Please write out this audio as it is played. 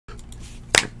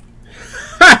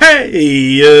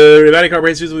Hey, everybody, Card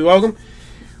Racers, we welcome.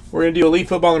 We're going to do Elite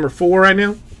Football number 4 right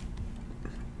now.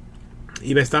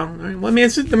 eBay style. All right. Well, I mean,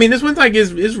 this one's like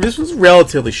this one's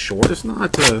relatively short. It's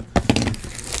not a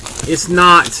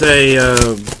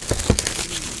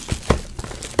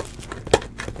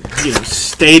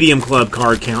Stadium Club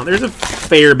card count. There's a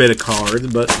fair bit of cards,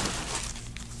 but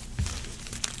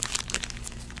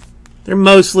they're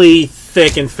mostly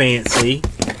thick and fancy.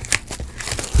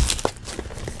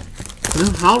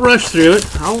 I'll rush through it.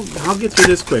 I'll get through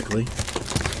this quickly.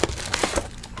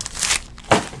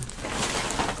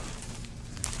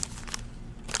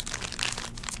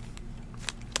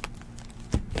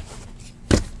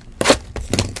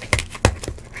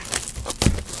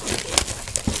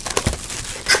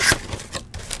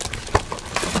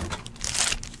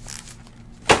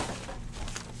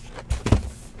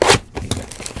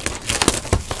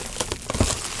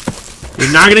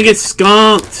 You're not gonna get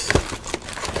skunked.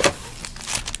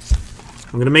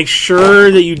 I'm going to make sure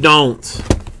that you don't.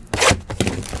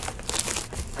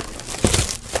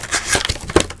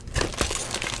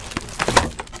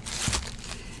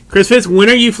 Chris Fitz, when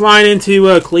are you flying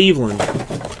into Cleveland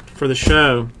for the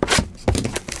show?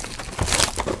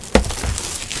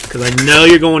 Because I know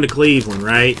you're going to Cleveland,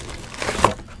 right?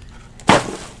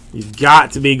 You've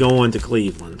got to be going to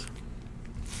Cleveland.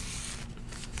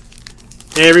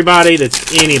 Everybody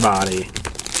that's anybody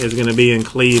is going to be in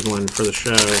Cleveland for the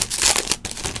show.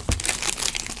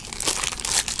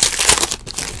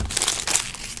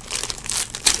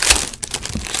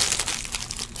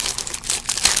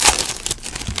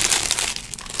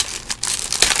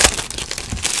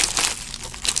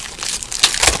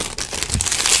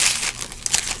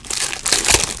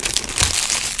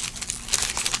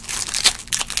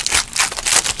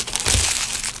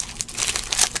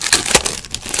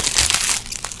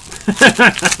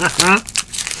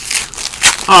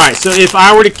 Alright, so if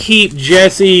I were to keep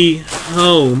Jesse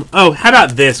home... Oh, how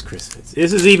about this, Chris?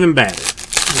 This is even better.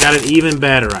 I got an even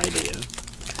better idea.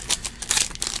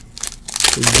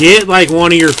 Get, like,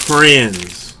 one of your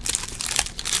friends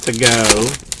to go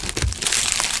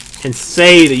and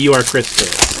say that you are Chris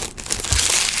Fitz.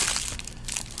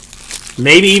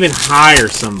 Maybe even hire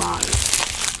somebody.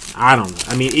 I don't know.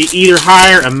 I mean, either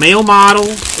hire a male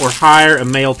model or hire a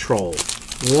male troll.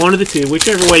 One of the two,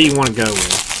 whichever way you want to go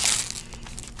with.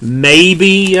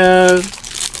 Maybe one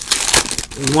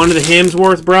of the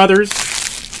Hemsworth brothers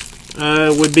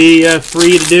would be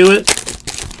free to do it.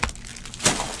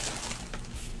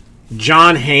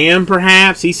 John Hamm,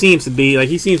 perhaps. He seems to be like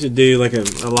do like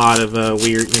a lot of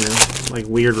weird, like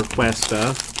weird request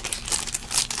stuff.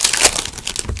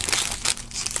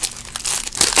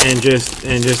 And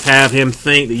just have him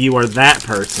think that you are that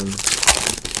person.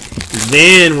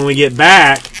 Then when we get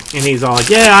back and he's all like,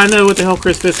 yeah, I know what the hell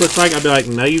Chris Fitz looks like, I'd be like,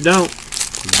 no, you don't.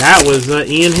 That was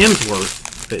Ian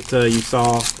Hemsworth that you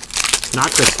saw,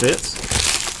 not Chris Fitz.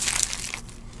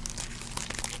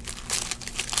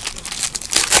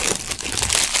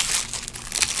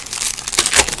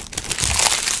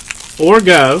 Or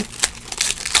go.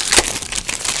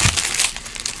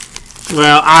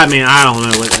 Well, I mean, I don't know.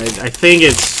 I think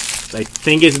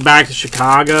it's back to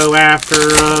Chicago after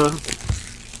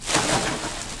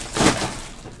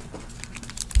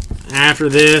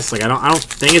this. Like I don't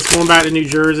think it's going back to New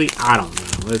Jersey. I don't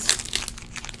know.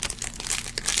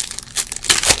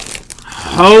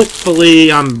 Hopefully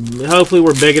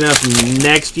we're big enough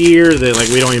next year that like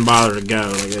we don't even bother to go.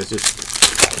 Like it's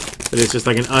just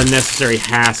like an unnecessary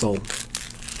hassle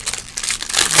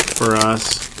for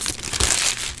us.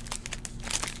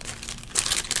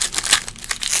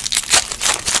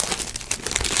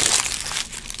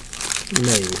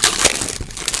 Maybe.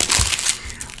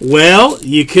 Well,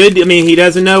 you could. I mean, he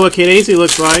doesn't know what Kid AC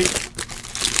looks like.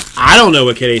 I don't know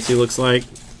what Kid AC looks like,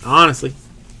 honestly.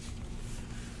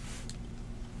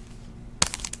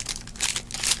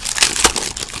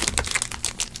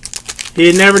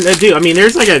 He'd never do. I mean,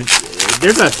 there's a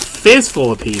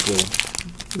fistful of people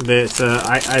that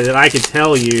I could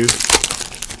tell you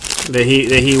that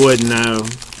he wouldn't know.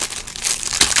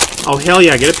 Oh hell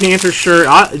yeah! Get a Panther shirt.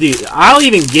 I'll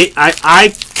even get.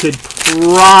 I could.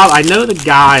 I know the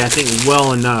guy, I think,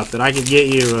 well enough that I could get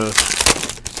you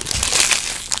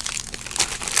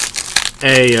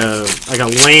like a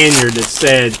lanyard that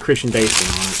said Christian Basin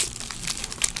on it,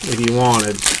 if you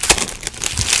wanted.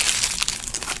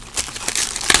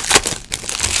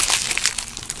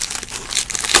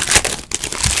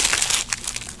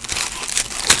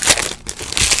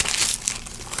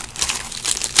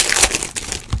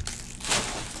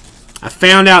 I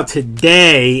found out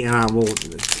today, and I will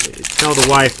tell the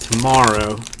wife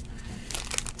tomorrow,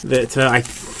 that I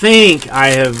think I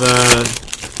have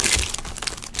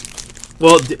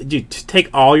Well, dude, take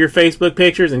all your Facebook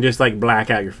pictures and just like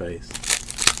black out your face.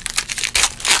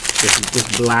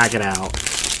 Just black it out.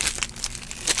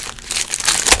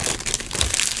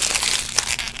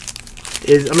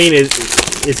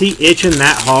 Is he itching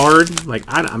that hard? Like,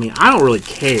 I mean, I don't really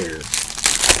care.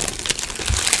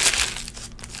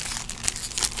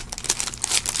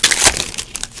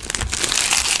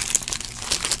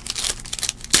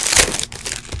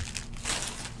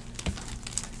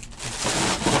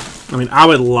 I mean, I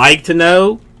would like to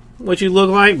know what you look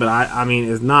like, but I mean,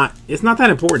 it's not that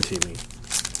important to me.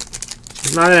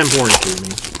 It's not that important to me.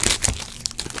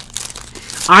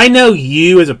 I know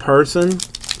you as a person,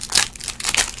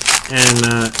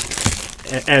 and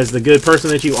as the good person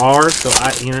that you are, so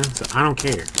I don't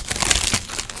care.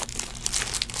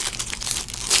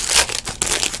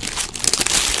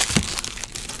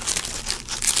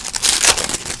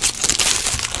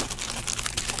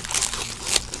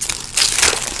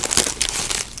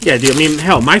 Yeah, dude. I mean,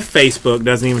 hell, my Facebook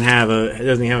doesn't even have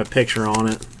a picture on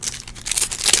it.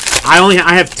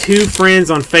 I have 2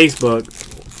 friends on Facebook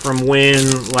from when,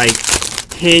 like,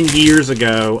 10 years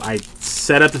ago, I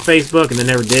set up the Facebook and then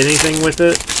never did anything with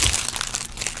it.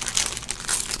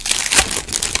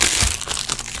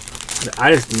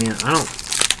 I don't.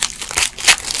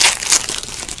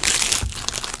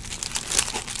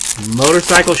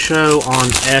 Motorcycle show on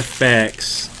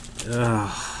FX.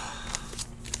 Ugh.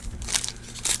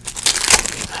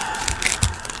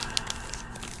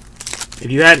 If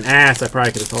you hadn't asked, I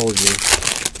probably could have told you.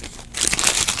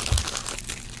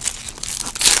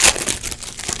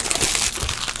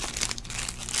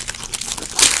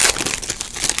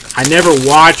 I never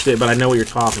watched it, but I know what you're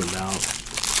talking about.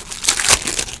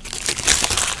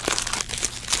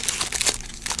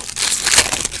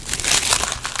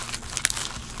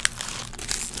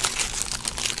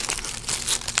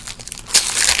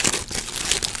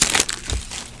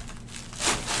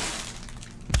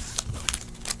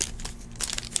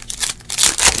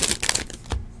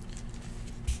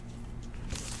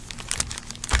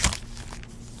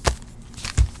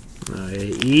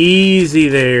 Easy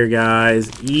there, guys.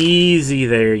 Easy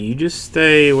there. You just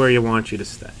stay where you want you to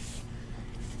stay.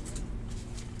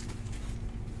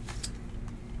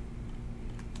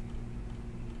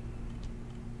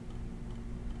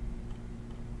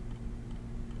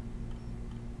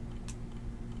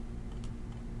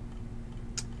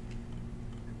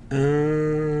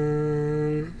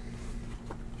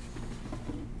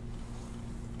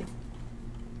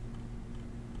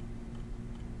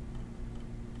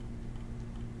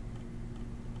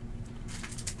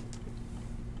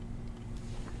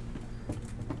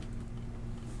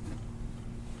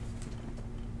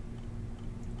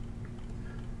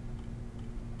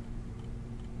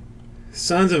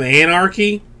 Sons of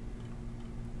Anarchy?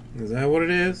 Is that what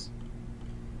it is?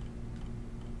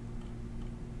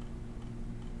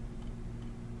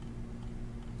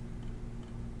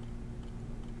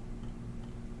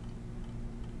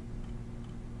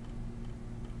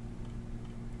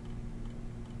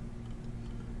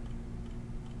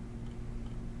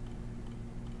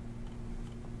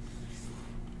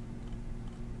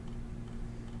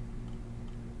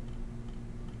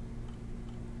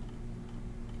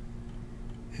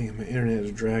 Hang on, my internet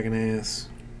is dragging ass.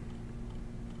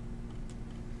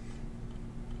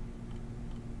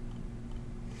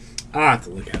 I'll have to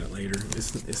look at it later.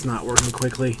 It's not working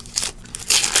quickly.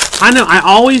 I know.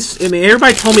 I mean,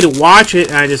 everybody told me to watch it,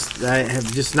 and I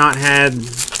have just not had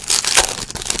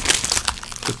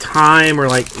the time or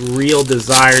like real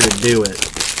desire to do it.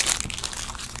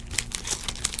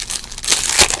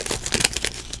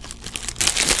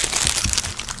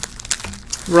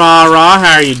 Rah rah,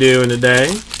 how are you doing today?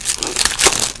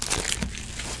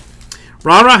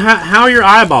 Rah rah, how are your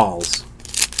eyeballs?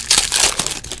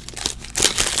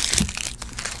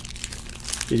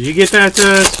 Did you get that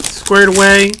squared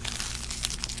away?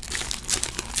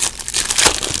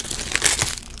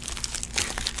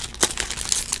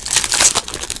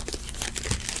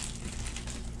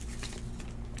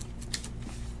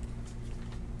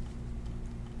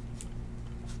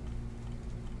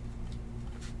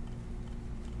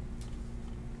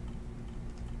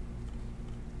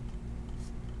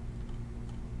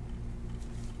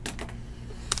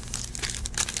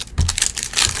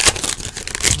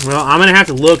 Well, I'm going to have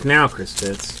to look now, Chris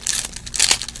Fitz.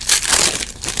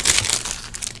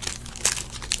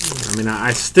 I mean,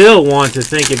 I still want to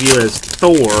think of you as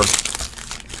Thor.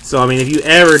 So, I mean, if you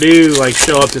ever do, like,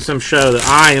 show up to some show that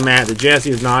I am at, that Jesse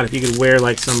is not, if you could wear,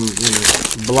 like, some,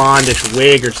 blondish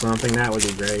wig or something, that would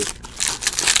be great.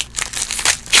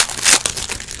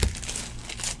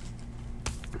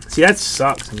 See, that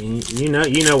sucks. I mean, you know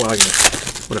what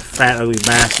a fat, ugly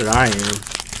bastard I am.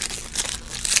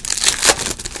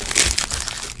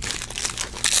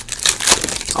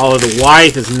 Although the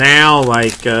wife is now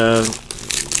like, her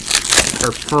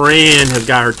friend has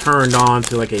got her turned on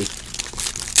to like a,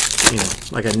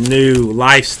 like a new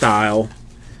lifestyle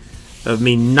of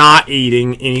me not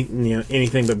eating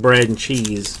anything but bread and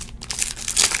cheese,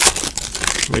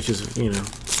 which is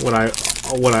what I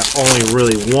only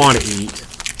really want to eat.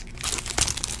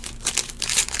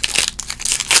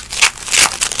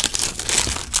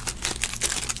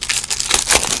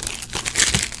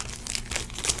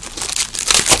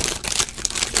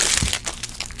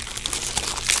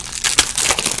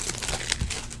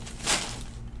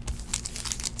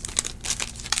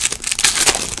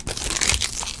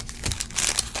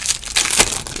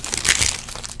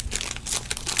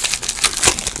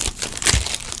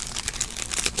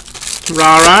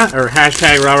 Rara, or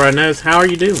hashtag Rara knows, how are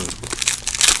you doing?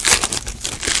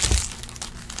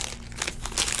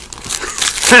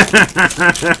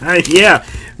 Yeah,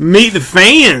 meet the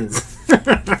fans.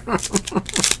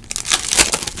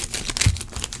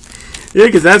 Yeah,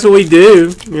 because that's what we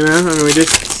do, I mean, we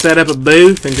just set up a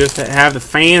booth and just have the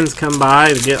fans come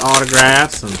by to get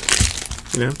autographs and,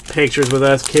 pictures with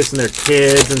us kissing their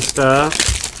kids and stuff.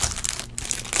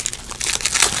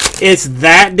 It's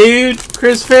that dude,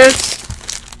 Chris Fitz.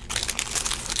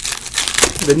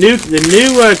 The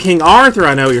new King Arthur,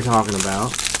 I know what you're talking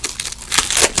about.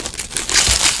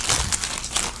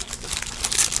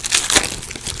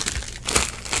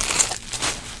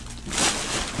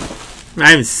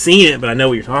 I haven't seen it, but I know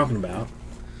what you're talking about.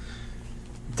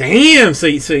 Damn, so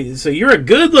you're a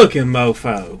good-looking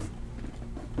mofo.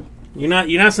 You're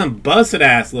not some busted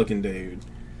ass looking dude.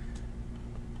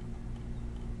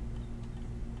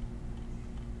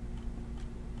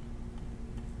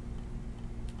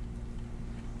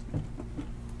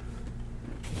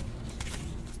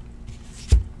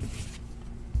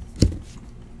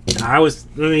 I was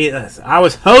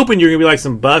hoping you were gonna be like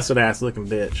some busted ass looking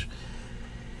bitch.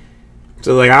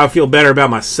 So like I would feel better about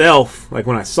myself, like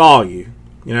when I saw you.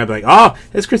 I'd be like, oh,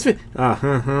 it's Chris Fitz.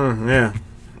 Yeah.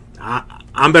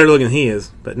 I'm better looking than he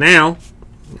is. But now,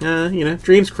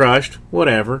 dreams crushed.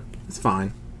 Whatever. It's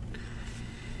fine.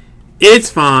 It's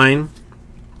fine.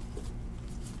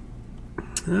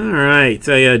 All right.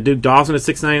 So Duke Dawson at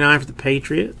 $6.99 for the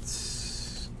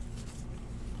Patriots.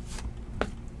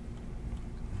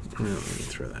 Well, let me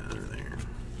throw that under there.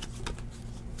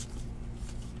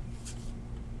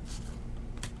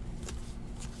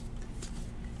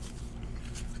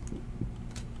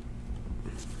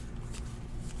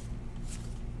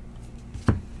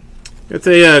 It's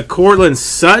a Cortland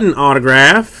Sutton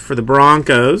autograph for the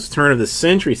Broncos, turn of the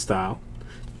century style.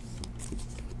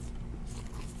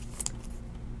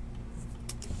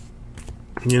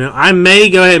 I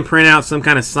may go ahead and print out some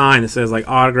kind of sign that says like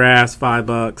autographs,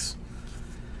 $5.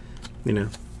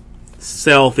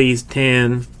 Selfies,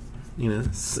 10.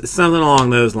 Something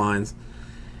along those lines.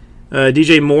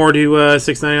 DJ Moore to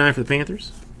 $6.99 for the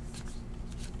Panthers.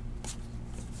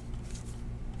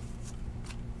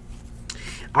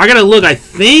 I gotta look. I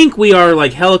think we are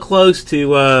like hella close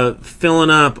to filling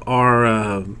up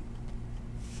our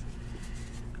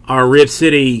Rip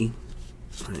City.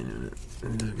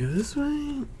 Does it go this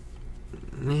way?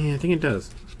 Yeah, I think it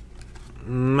does.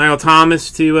 Michael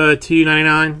Thomas to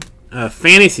 $2.99.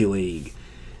 Fantasy League.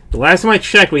 The last time I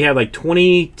checked, we had like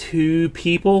 22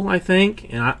 people, I think,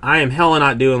 and I am hella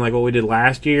not doing like what we did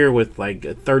last year with like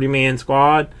a 30-man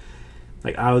squad.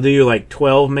 Like I'll do like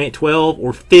 12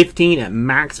 or 15 at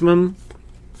maximum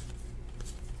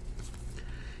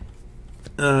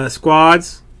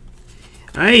squads.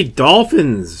 Hey,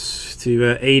 Dolphins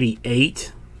to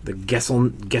 88. The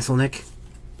Gesselnick.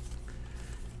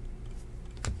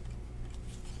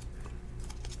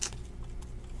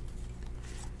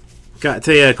 Got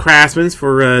to Craftsman's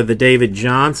for the David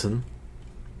Johnson.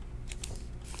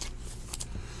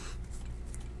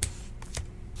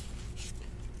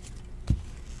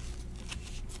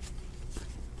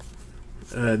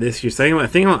 This year's thing. I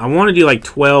think I want to do like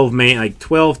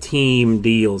 12 team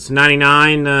deals.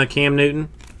 99 Cam Newton.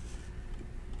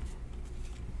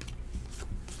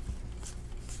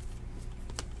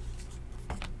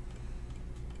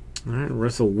 All right,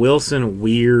 Russell Wilson,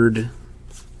 weird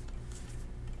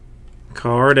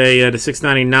card. To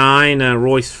 $6.99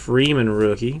 Royce Freeman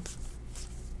rookie.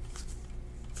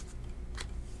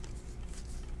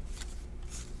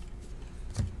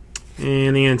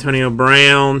 And the Antonio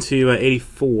Brown to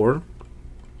 84.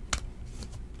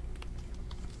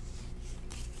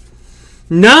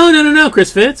 No,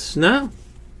 Chris Fitz. No.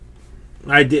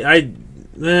 I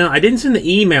No, I didn't send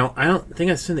the email. I don't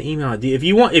think I sent the email ID. If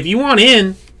you want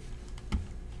in,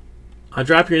 I'll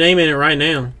drop your name in it right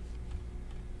now.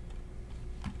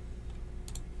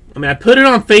 I mean, I put it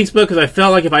on Facebook because I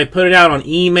felt like if I put it out on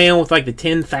email with like the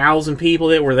 10,000 people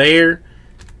that were there,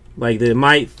 like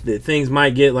that things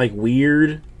might get like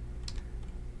weird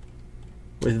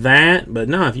with that. But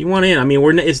no, if you want in, I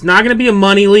mean, it's not going to be a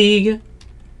money league,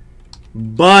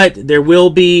 but there will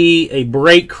be a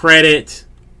break credit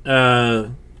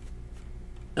prize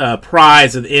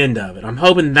at the end of it. I'm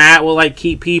hoping that will like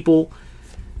keep people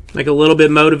like a little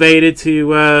bit motivated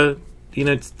to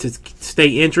to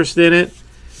stay interested in it.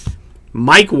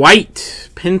 Mike White,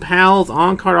 Pen Pals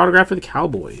on-card autograph for the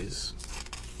Cowboys.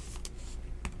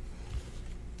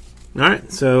 All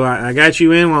right, so I got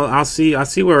you in. Well, I'll see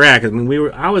where we're at. Cause I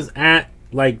mean, I was at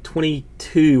like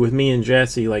 22 with me and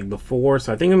Jesse like before,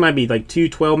 so I think it might be like 2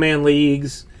 12-man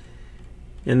leagues,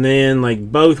 and then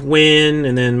like both win,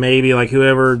 and then maybe like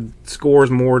whoever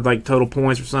scores more like total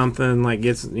points or something like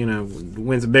gets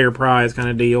wins a bigger prize kind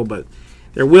of deal. But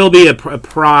there will be a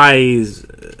prize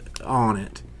on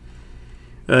it.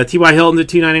 T.Y. Hilton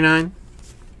to $2.99.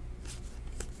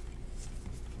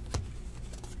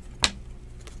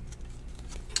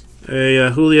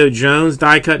 A Julio Jones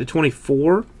die cut to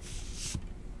 24.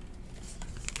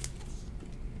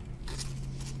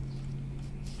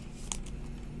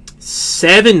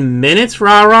 Seven minutes,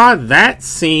 rah-rah. That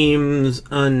seems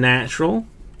unnatural.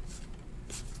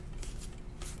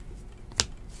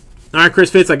 All right,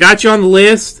 Chris Fitz, I got you on the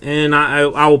list, and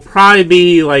I will probably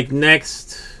be like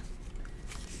next.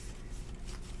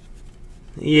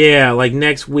 Yeah, like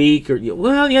next week or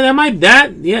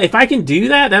if I can do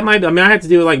that, that might. I mean, I have to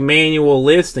do like manual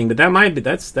listing, but that might be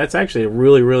that's actually a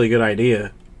really really good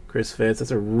idea, Chris Fitz.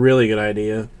 That's a really good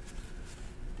idea.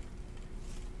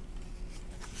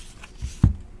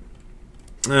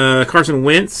 Carson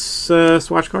Wentz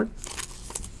swatch card.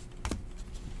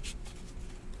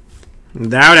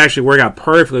 That would actually work out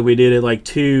perfectly. We did it like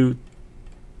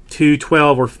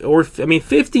 212 or I mean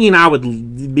 15 I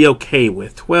would be okay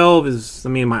with. 12 is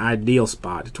my ideal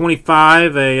spot.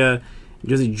 25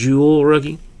 just a Jewel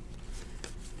rookie.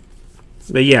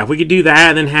 But yeah, if we could do that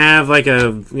and then have like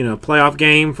a playoff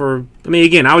game for, I mean,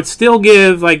 again, I would still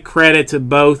give like credit to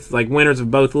both like winners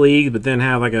of both leagues, but then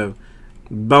have like a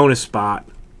bonus spot.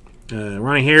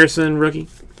 Ronnie Harrison rookie,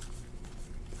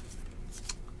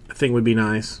 I think would be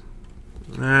nice.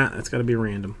 That's got to be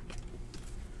random.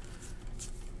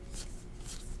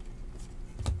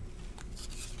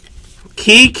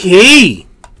 Key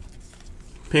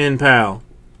Pen Pal.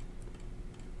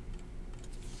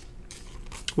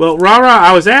 Well, Rara,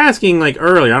 I was asking like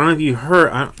earlier. I don't know if you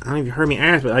heard. I don't know if you heard me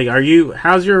ask, but like,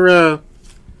 how's your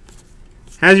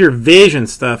vision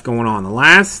stuff going on? The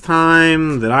last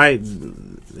time that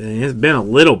it's been a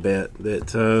little bit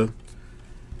that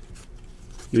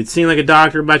you had seen like a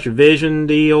doctor about your vision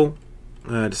deal.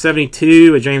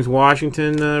 72, a James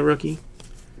Washington rookie.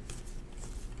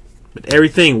 But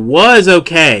everything was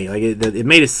okay. Like it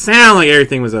made it sound like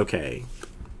everything was okay.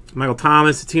 Michael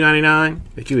Thomas at $2.99.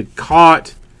 That you had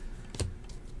caught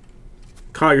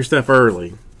your stuff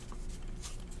early.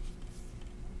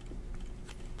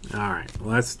 All right.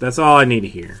 Well, that's all I need to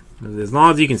hear. As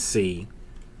long as you can see.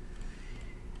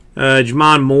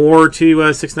 Jamon Moore to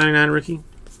 $6.99 rookie.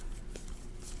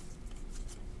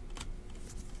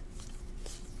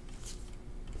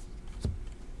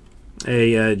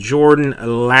 A Jordan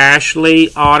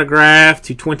Lashley autograph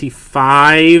to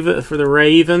 25 for the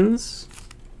Ravens.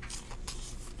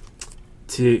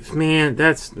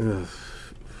 That's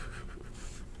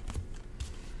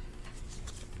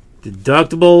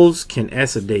deductibles can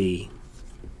S a D.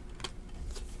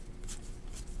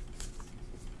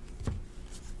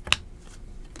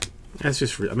 That's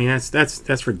just, I mean,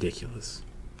 that's ridiculous.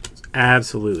 It's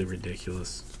absolutely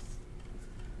ridiculous.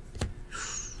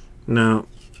 No.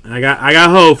 I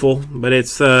got hopeful, but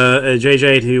it's a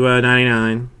JJ to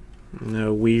 99.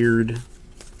 No weird,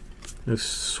 no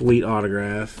sweet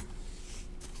autograph.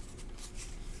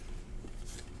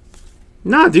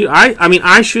 No, dude. I mean,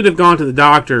 I should have gone to the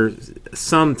doctor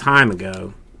some time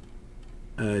ago.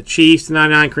 Chiefs to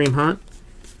 99 Kareem Hunt.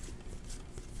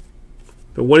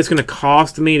 But what it's going to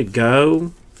cost me to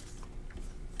go,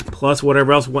 plus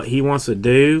whatever else what he wants to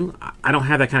do, I don't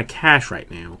have that kind of cash right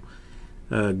now.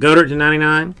 Goddard to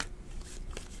 99.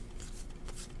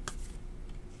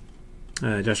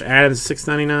 Josh Adams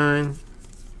 $6.99.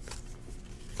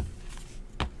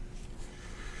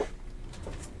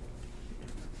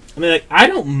 I mean, like, I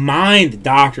don't mind the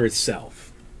doctor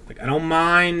itself. Like, I don't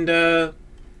mind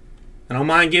I don't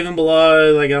mind giving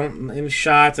blood. Like, I don't in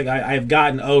shots. Like, I've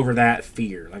gotten over that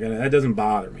fear. Like, that doesn't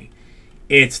bother me.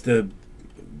 It's the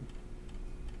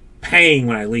pain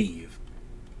when I leave.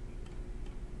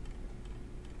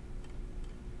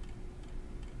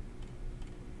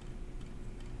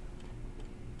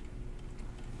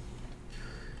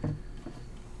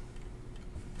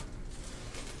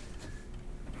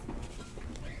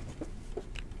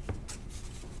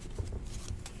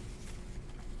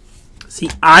 See,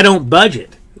 I don't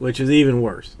budget, which is even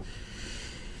worse.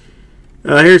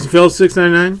 Here's Phil,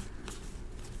 $6.99.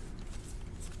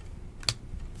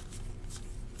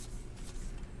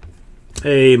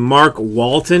 A Mark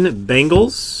Walton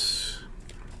Bengals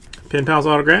Pen Pals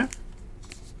autograph.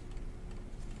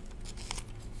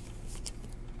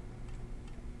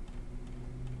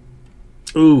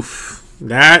 Oof,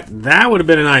 that would have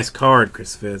been a nice card,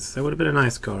 Chris Fitz. That would have been a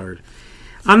nice card.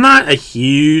 I'm not a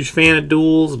huge fan of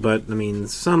duels, but I mean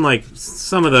some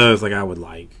of those I would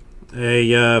like.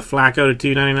 A Flacco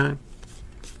to $2.99.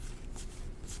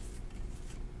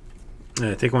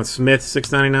 Take one Smith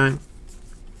 $6.99.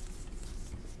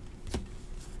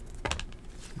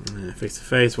 Face to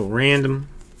face with random.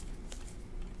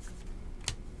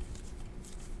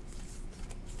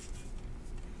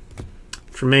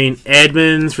 Tremaine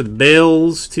Edmonds for the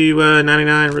Bills to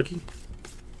 $2.99 rookie.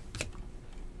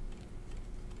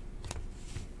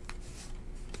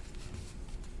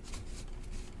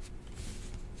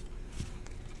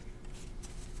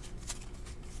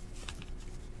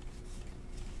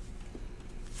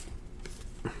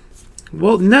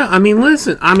 Well, no, I mean,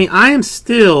 listen. I mean, I am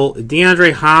still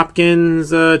DeAndre Hopkins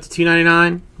to $2.99.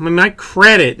 I mean, my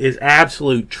credit is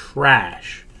absolute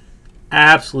trash.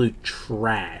 Absolute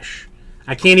trash.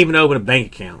 I can't even open a bank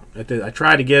account. I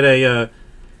tried to get a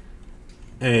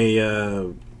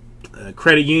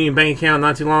credit union bank account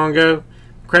not too long ago.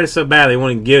 Credit's so bad they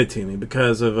wouldn't give it to me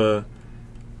because of a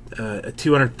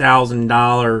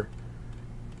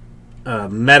 $200,000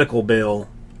 medical bill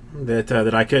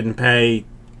that I couldn't pay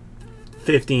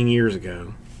 15 years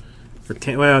ago. Or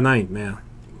 10, well, not even now.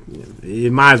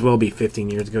 It might as well be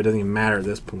 15 years ago. It doesn't even matter at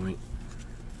this point.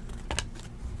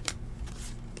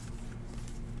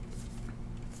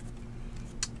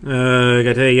 Got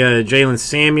a Jalen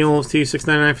Samuels to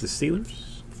 $6.99 for the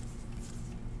Steelers.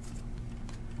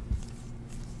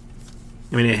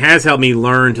 I mean, it has helped me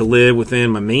learn to live within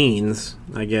my means,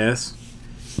 I guess.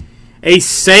 A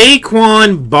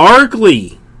Saquon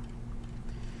Barkley.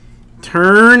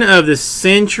 Turn of the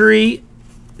century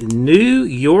New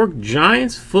York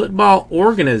Giants football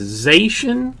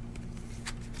organization.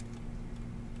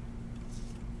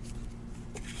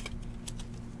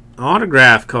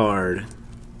 Autograph card.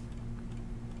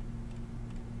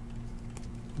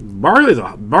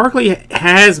 Barkley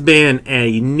has been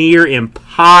a near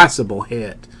impossible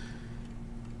hit.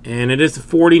 And it is a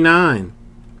 49.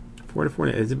 40-49.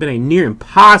 It's been a near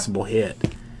impossible hit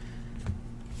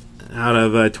out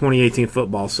of 2018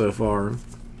 football so far.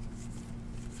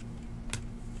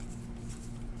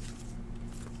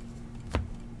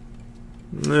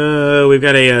 We've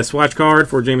got a swatch card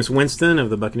for Jameis Winston of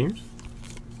the Buccaneers.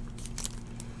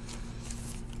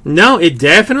 No, it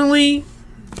definitely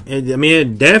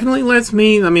lets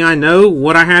me. I mean, I know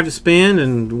what I have to spend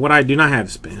and what I do not have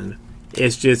to spend.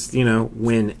 It's just, you know,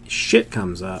 when shit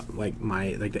comes up, like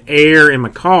the air in my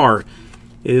car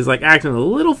is acting a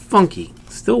little funky.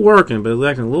 Still working, but it's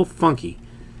acting a little funky.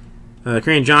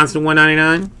 Karen Johnson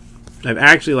 $1.99. I've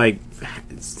actually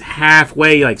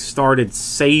halfway started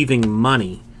saving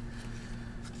money.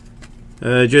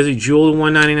 Josie Jewell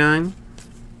 $1.99.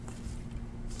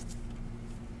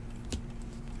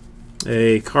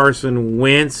 A Carson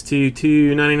Wentz to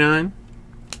 $2.99.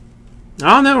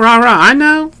 Oh no, rah. I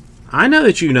know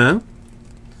that you know.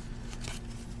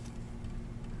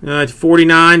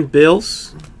 49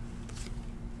 Bills.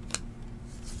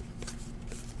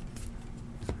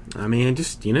 I mean,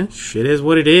 just, you know, shit is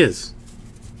what it is.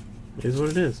 It is what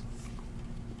it is.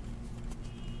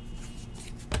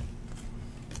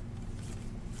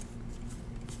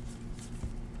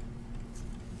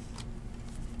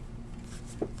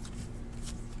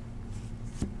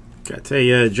 Got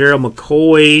a Gerald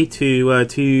McCoy to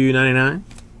 $2.99.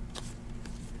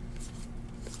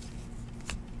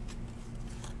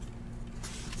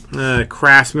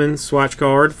 Craftsman swatch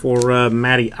card for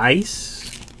Matty Ice.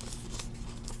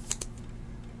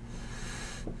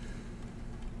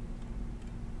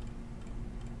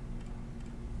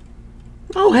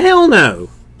 Oh, hell no.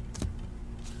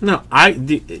 No,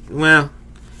 well,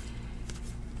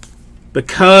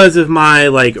 because of my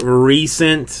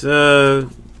recent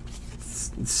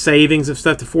savings of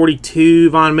stuff to 42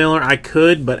 Von Miller, I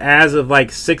could, but as of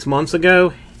like 6 months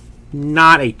ago,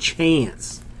 not a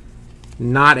chance.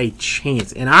 Not a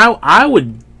chance. And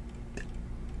I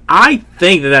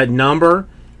think that number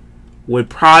would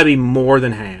probably be more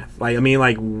than half. Like, I mean,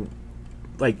 like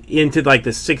into like the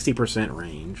 60%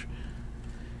 range.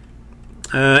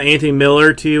 Anthony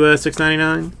Miller to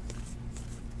 $6.99.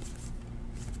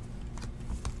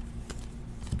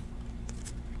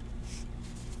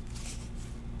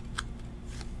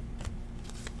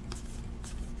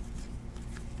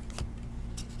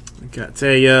 Got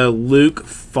a Luke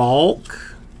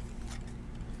Falk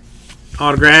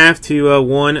autograph to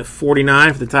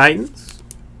 149 for the Titans.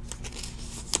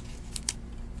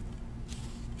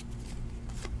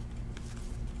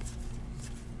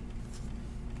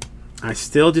 I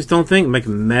still just don't think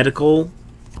medical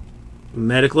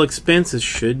expenses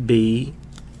should be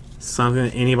something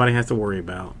that anybody has to worry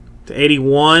about. To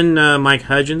 81, Mike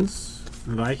Hudgens,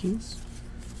 Vikings.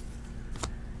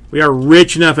 We are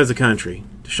rich enough as a country.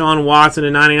 Deshaun Watson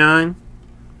to 99.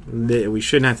 We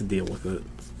shouldn't have to deal with it.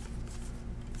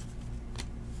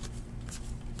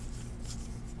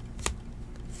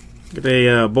 Get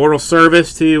a Bortles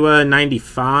Service to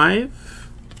 95.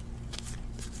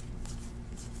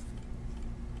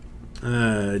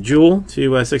 Jewel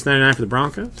to $6.99 for the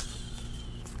Broncos.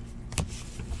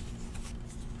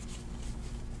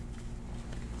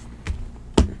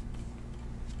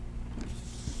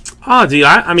 Oh, dude,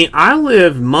 I mean, I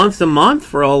lived month to month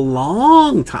for a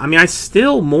long time. I mean, I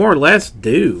still more or less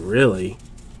do, really.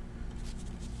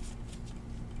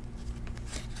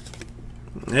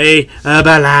 Hey,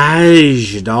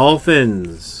 Balaj,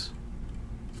 Dolphins.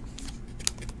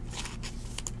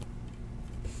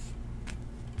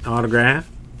 Autograph.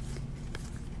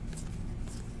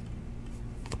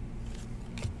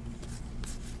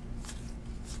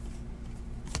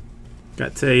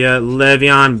 Got a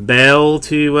Le'Veon Bell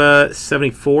to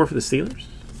 74 for the Steelers.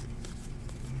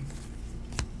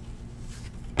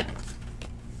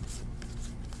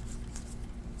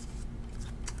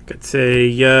 Got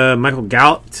a Michael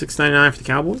Gallup, $6.99 for the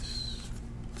Cowboys.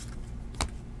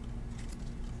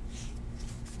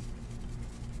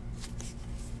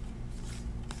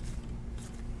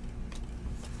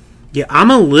 Yeah, I'm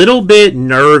a little bit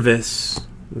nervous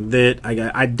that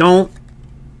I don't.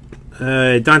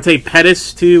 Dante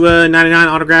Pettis to 99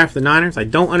 autograph for the Niners. I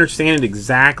don't understand it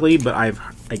exactly, but I've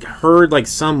like heard like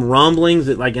some rumblings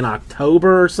that like in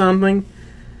October or something,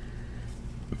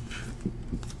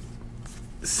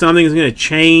 something's going to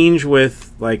change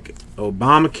with like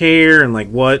Obamacare and like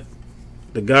what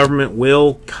the government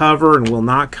will cover and will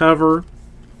not cover,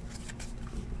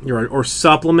 or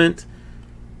supplement.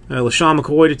 LaShawn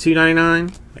McCoy to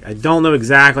 299. Like, I don't know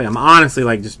exactly. I'm honestly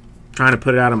like just trying to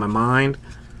put it out of my mind.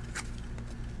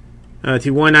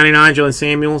 To 199, Jalen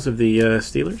Samuels of the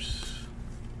Steelers.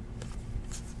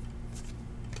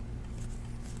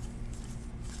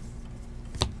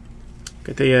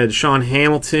 Got the Deshaun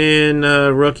Hamilton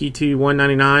rookie to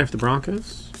 199 for the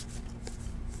Broncos.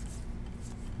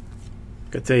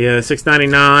 Got the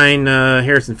 $6.99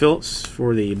 Harrison Phillips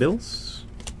for the Bills.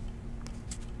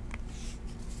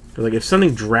 But like if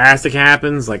something drastic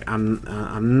happens, like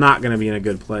I'm not gonna be in a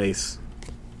good place.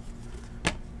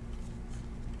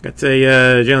 Got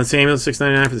a Jalen Samuels,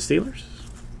 $6.99 for the Steelers.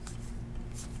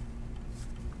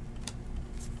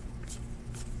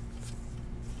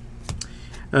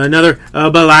 Another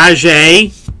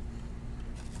Balaje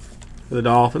for the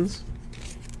Dolphins.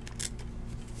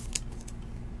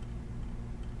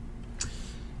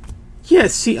 Yeah,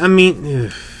 see, I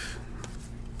mean,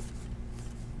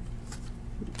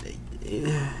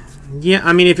 yeah,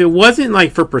 I mean, if it wasn't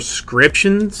like for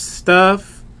prescription stuff.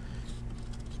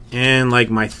 And like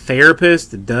my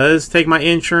therapist does take my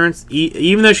insurance,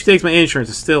 even though she takes my insurance,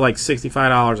 it's still like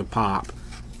 $65 a pop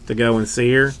to go and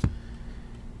see her.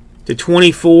 To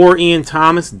 24, Ian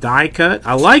Thomas die cut.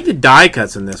 I like the die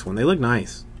cuts in this one. They look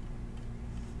nice.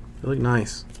 They look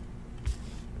nice.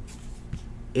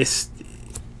 It's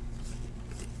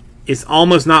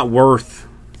almost not worth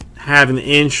having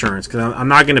the insurance because I'm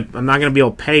not gonna be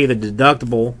able to pay the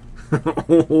deductible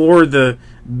or the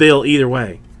bill either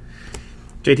way.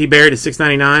 JT Barrett is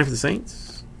 $6.99 for the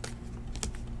Saints.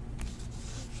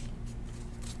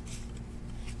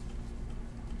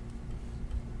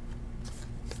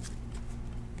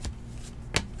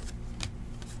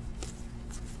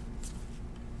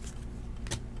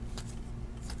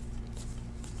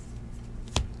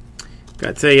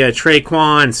 Got a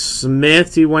Traquan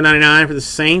Smith to $199 for the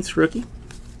Saints rookie.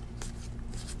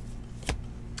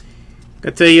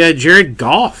 Got a Jared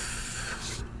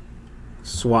Goff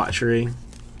swatchery.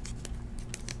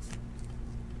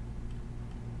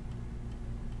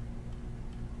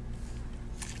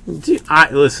 Dude,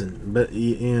 listen, but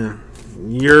yeah,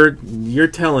 you're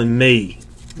telling me.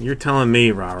 You're telling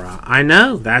me, rah. I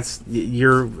know that's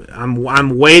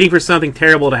I'm waiting for something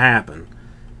terrible to happen.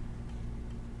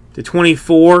 To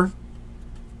 24,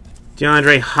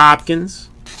 DeAndre Hopkins.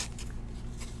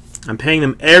 I'm paying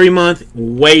them every month,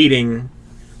 waiting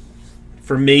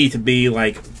for me to be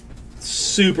like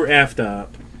super effed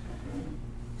up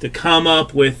to come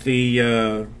up with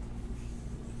the.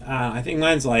 I think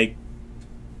mine's like.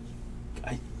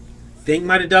 I think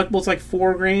my deductible's like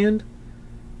 $4,000.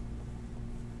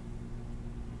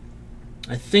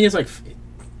 I think it's like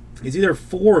it's either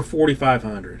 $4,000 or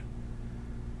 $4,500.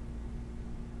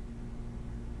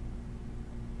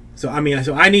 So I mean,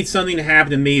 I need something to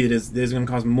happen to me that is going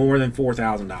to cost more than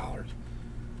 $4,000.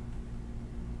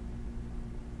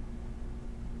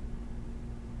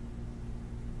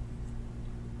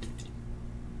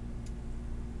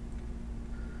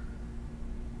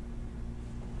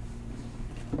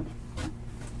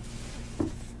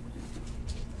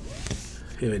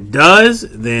 If it does,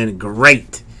 then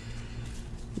great.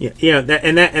 Yeah,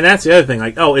 that's the other thing.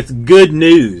 Like, oh, it's good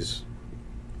news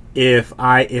if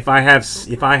I have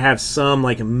some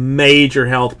like major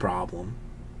health problem,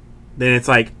 then it's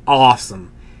like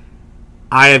awesome.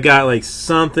 I have got like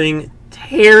something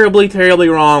terribly, terribly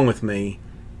wrong with me,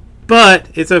 but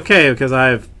it's okay because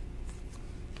I've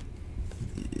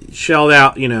shelled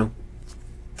out,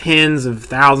 tens of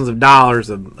thousands of dollars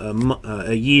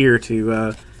a year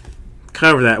to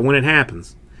cover that when it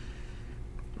happens.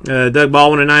 Doug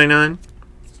Baldwin at 99.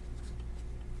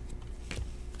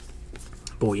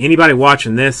 Boy, anybody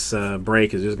watching this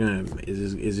break is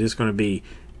just gonna be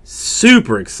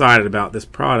super excited about this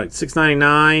product.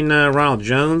 $6.99. Ronald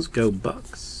Jones, go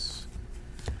Bucks.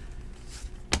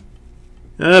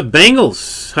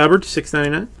 Bengals, Hubbard,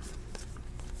 $6.99.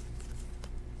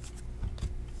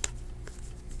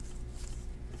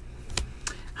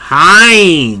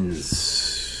 Hines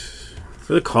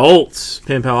for the Colts,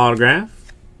 pen pal autograph.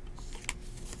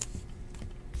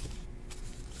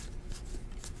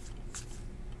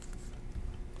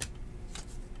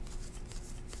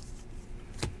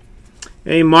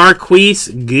 A Marquise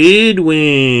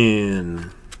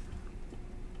Goodwin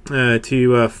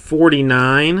to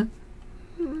 49.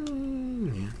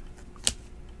 Yeah.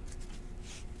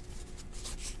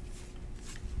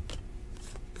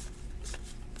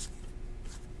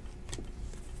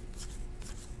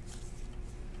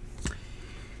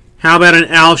 How about an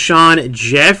Alshon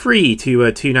Jeffrey to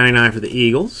 $2.99 for the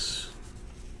Eagles?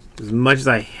 As much as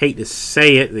I hate to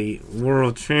say it, the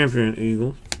world champion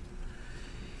Eagles.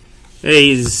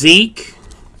 A Zeke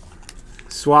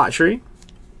Swatchery.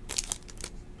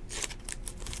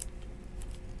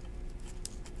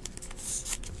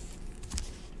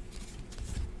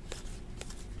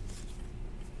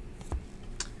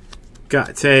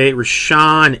 Got a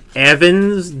Rashaan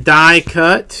Evans die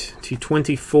cut to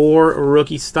 24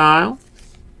 rookie style.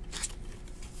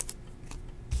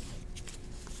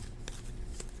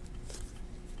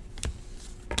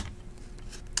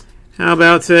 How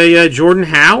about a Jordan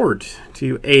Howard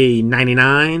to a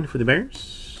 99 for the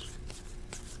Bears?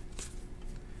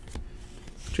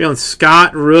 Jalen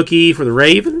Scott rookie for the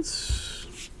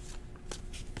Ravens.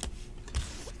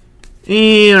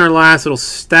 And our last little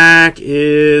stack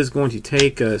is going to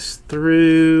take us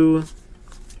through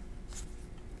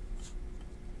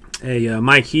a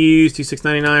Mike Hughes to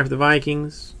 $6.99 for the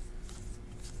Vikings.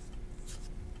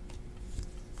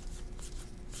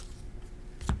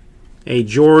 A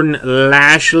Jordan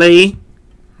Lashley,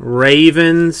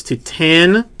 Ravens to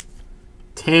 10.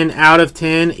 10 out of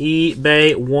 10.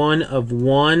 eBay 1 of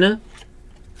 1.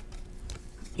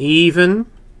 Even.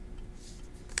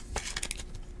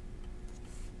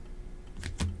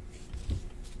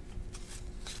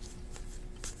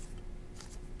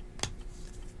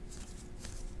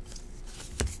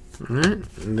 All right,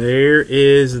 there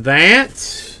is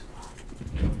that.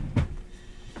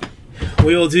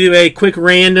 We will do a quick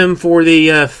random for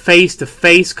the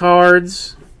face-to-face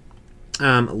cards.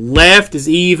 Left is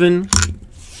even.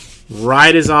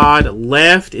 Right is odd.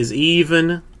 Left is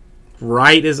even.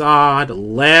 Right is odd.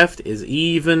 Left is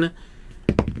even.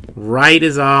 Right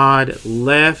is odd.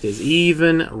 Left is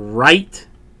even. Right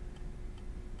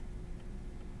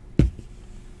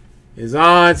is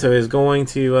odd. So it's going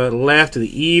to left to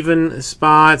the even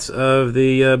spots of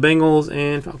the Bengals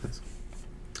and Falcons.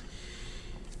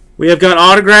 We have got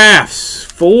autographs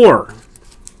for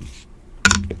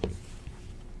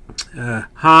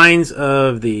Hines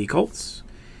of the Colts,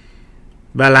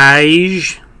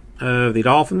 Balage of the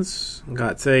Dolphins.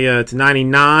 Got to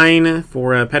 99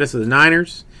 for Pettis of the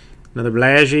Niners. Another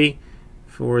Balage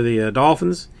for the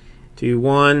Dolphins. to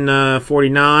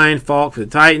 149, Falk for the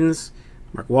Titans.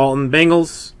 Mark Walton,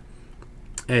 Bengals.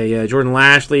 A Jordan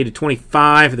Lashley to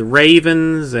 25 for the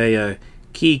Ravens. A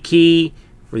Key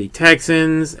for the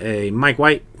Texans. A Mike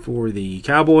White for the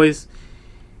Cowboys.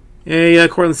 A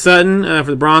Cortland Sutton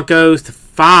for the Broncos to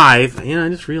 5. I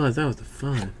just realized that was the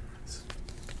 5.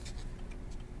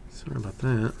 Sorry about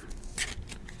that.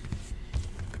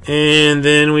 And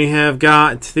then we have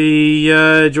got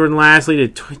the Jordan Lashley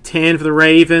to 10 for the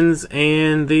Ravens,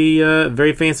 and the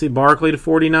very fancy Barkley to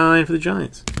 49 for the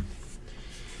Giants.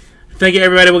 Thank you,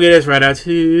 everybody. We'll get this right out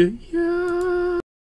to you.